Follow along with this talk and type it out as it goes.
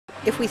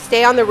If we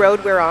stay on the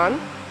road we're on,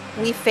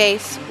 we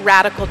face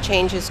radical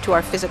changes to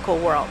our physical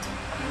world.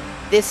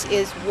 This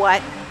is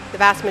what the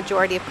vast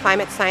majority of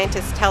climate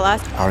scientists tell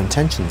us. Our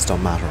intentions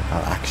don't matter,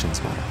 our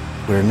actions matter.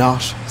 We're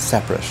not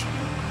separate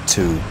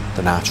to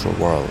the natural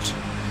world.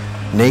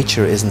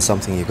 Nature isn't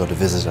something you go to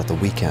visit at the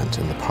weekend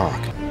in the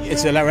park.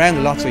 It's around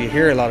a lot, so you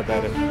hear a lot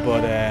about it,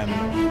 but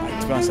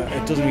to be honest,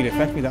 it doesn't really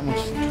affect me that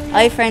much.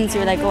 I have friends who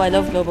are like, oh, I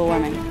love global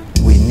warming.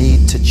 We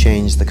need to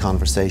change the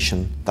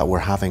conversation that we're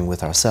having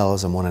with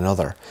ourselves and one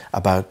another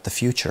about the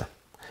future,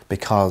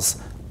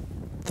 because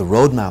the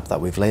roadmap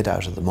that we've laid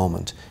out at the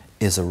moment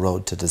is a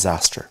road to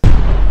disaster.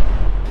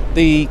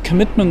 The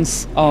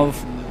commitments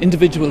of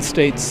individual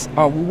states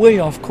are way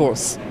off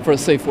course for a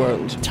safe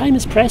world. Time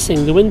is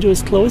pressing, the window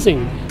is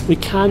closing. We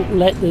can't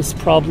let this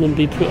problem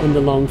be put on the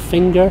long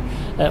finger.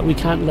 We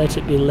can't let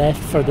it be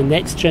left for the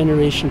next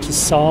generation to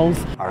solve.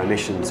 Our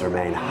emissions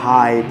remain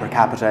high per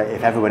capita.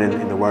 If everyone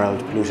in the world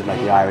polluted like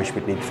the Irish,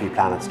 we'd need 3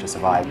 planets to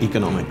survive.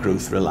 Economic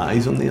growth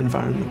relies on the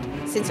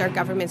environment. Since our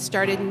government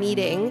started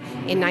meeting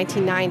in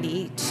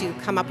 1990 to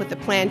come up with a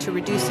plan to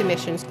reduce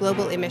emissions,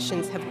 global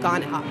emissions have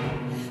gone up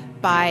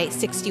by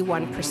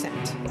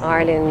 61%.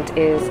 Ireland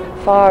is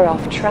far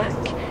off track,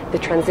 the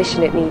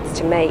transition it needs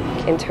to make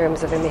in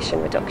terms of emission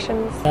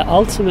reductions.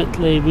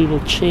 Ultimately, we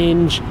will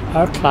change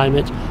our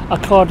climate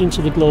according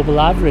to the global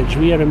average.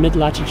 We are a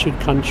mid-latitude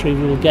country,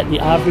 we will get the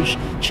average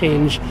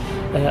change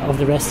of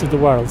the rest of the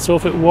world. So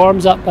if it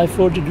warms up by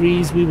 4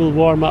 degrees, we will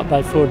warm up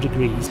by 4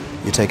 degrees.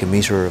 You take a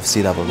metre of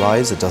sea level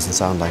rise, it doesn't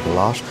sound like a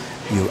lot.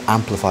 You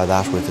amplify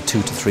that with a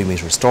 2 to 3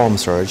 metre storm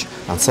surge,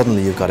 and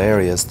suddenly you've got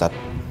areas that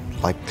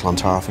like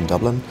Clontarf in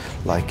Dublin,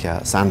 like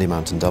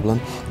Sandymount in Dublin,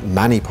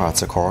 many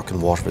parts of Cork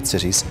and Waterford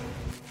cities,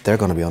 they're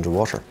going to be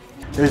underwater.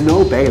 There's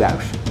no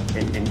bailout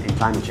in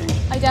climate change.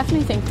 I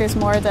definitely think there's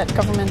more that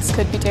governments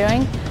could be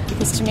doing,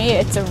 because to me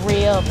it's a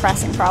real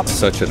pressing problem. It's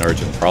such an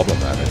urgent problem,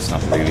 and it's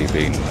not really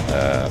being,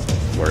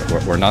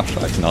 we're not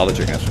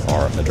acknowledging it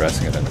or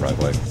addressing it in the right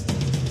way.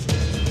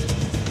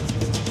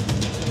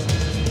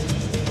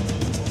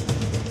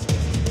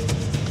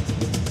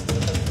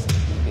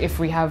 If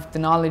we have the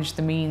knowledge,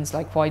 the means,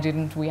 like, why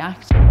didn't we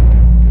act?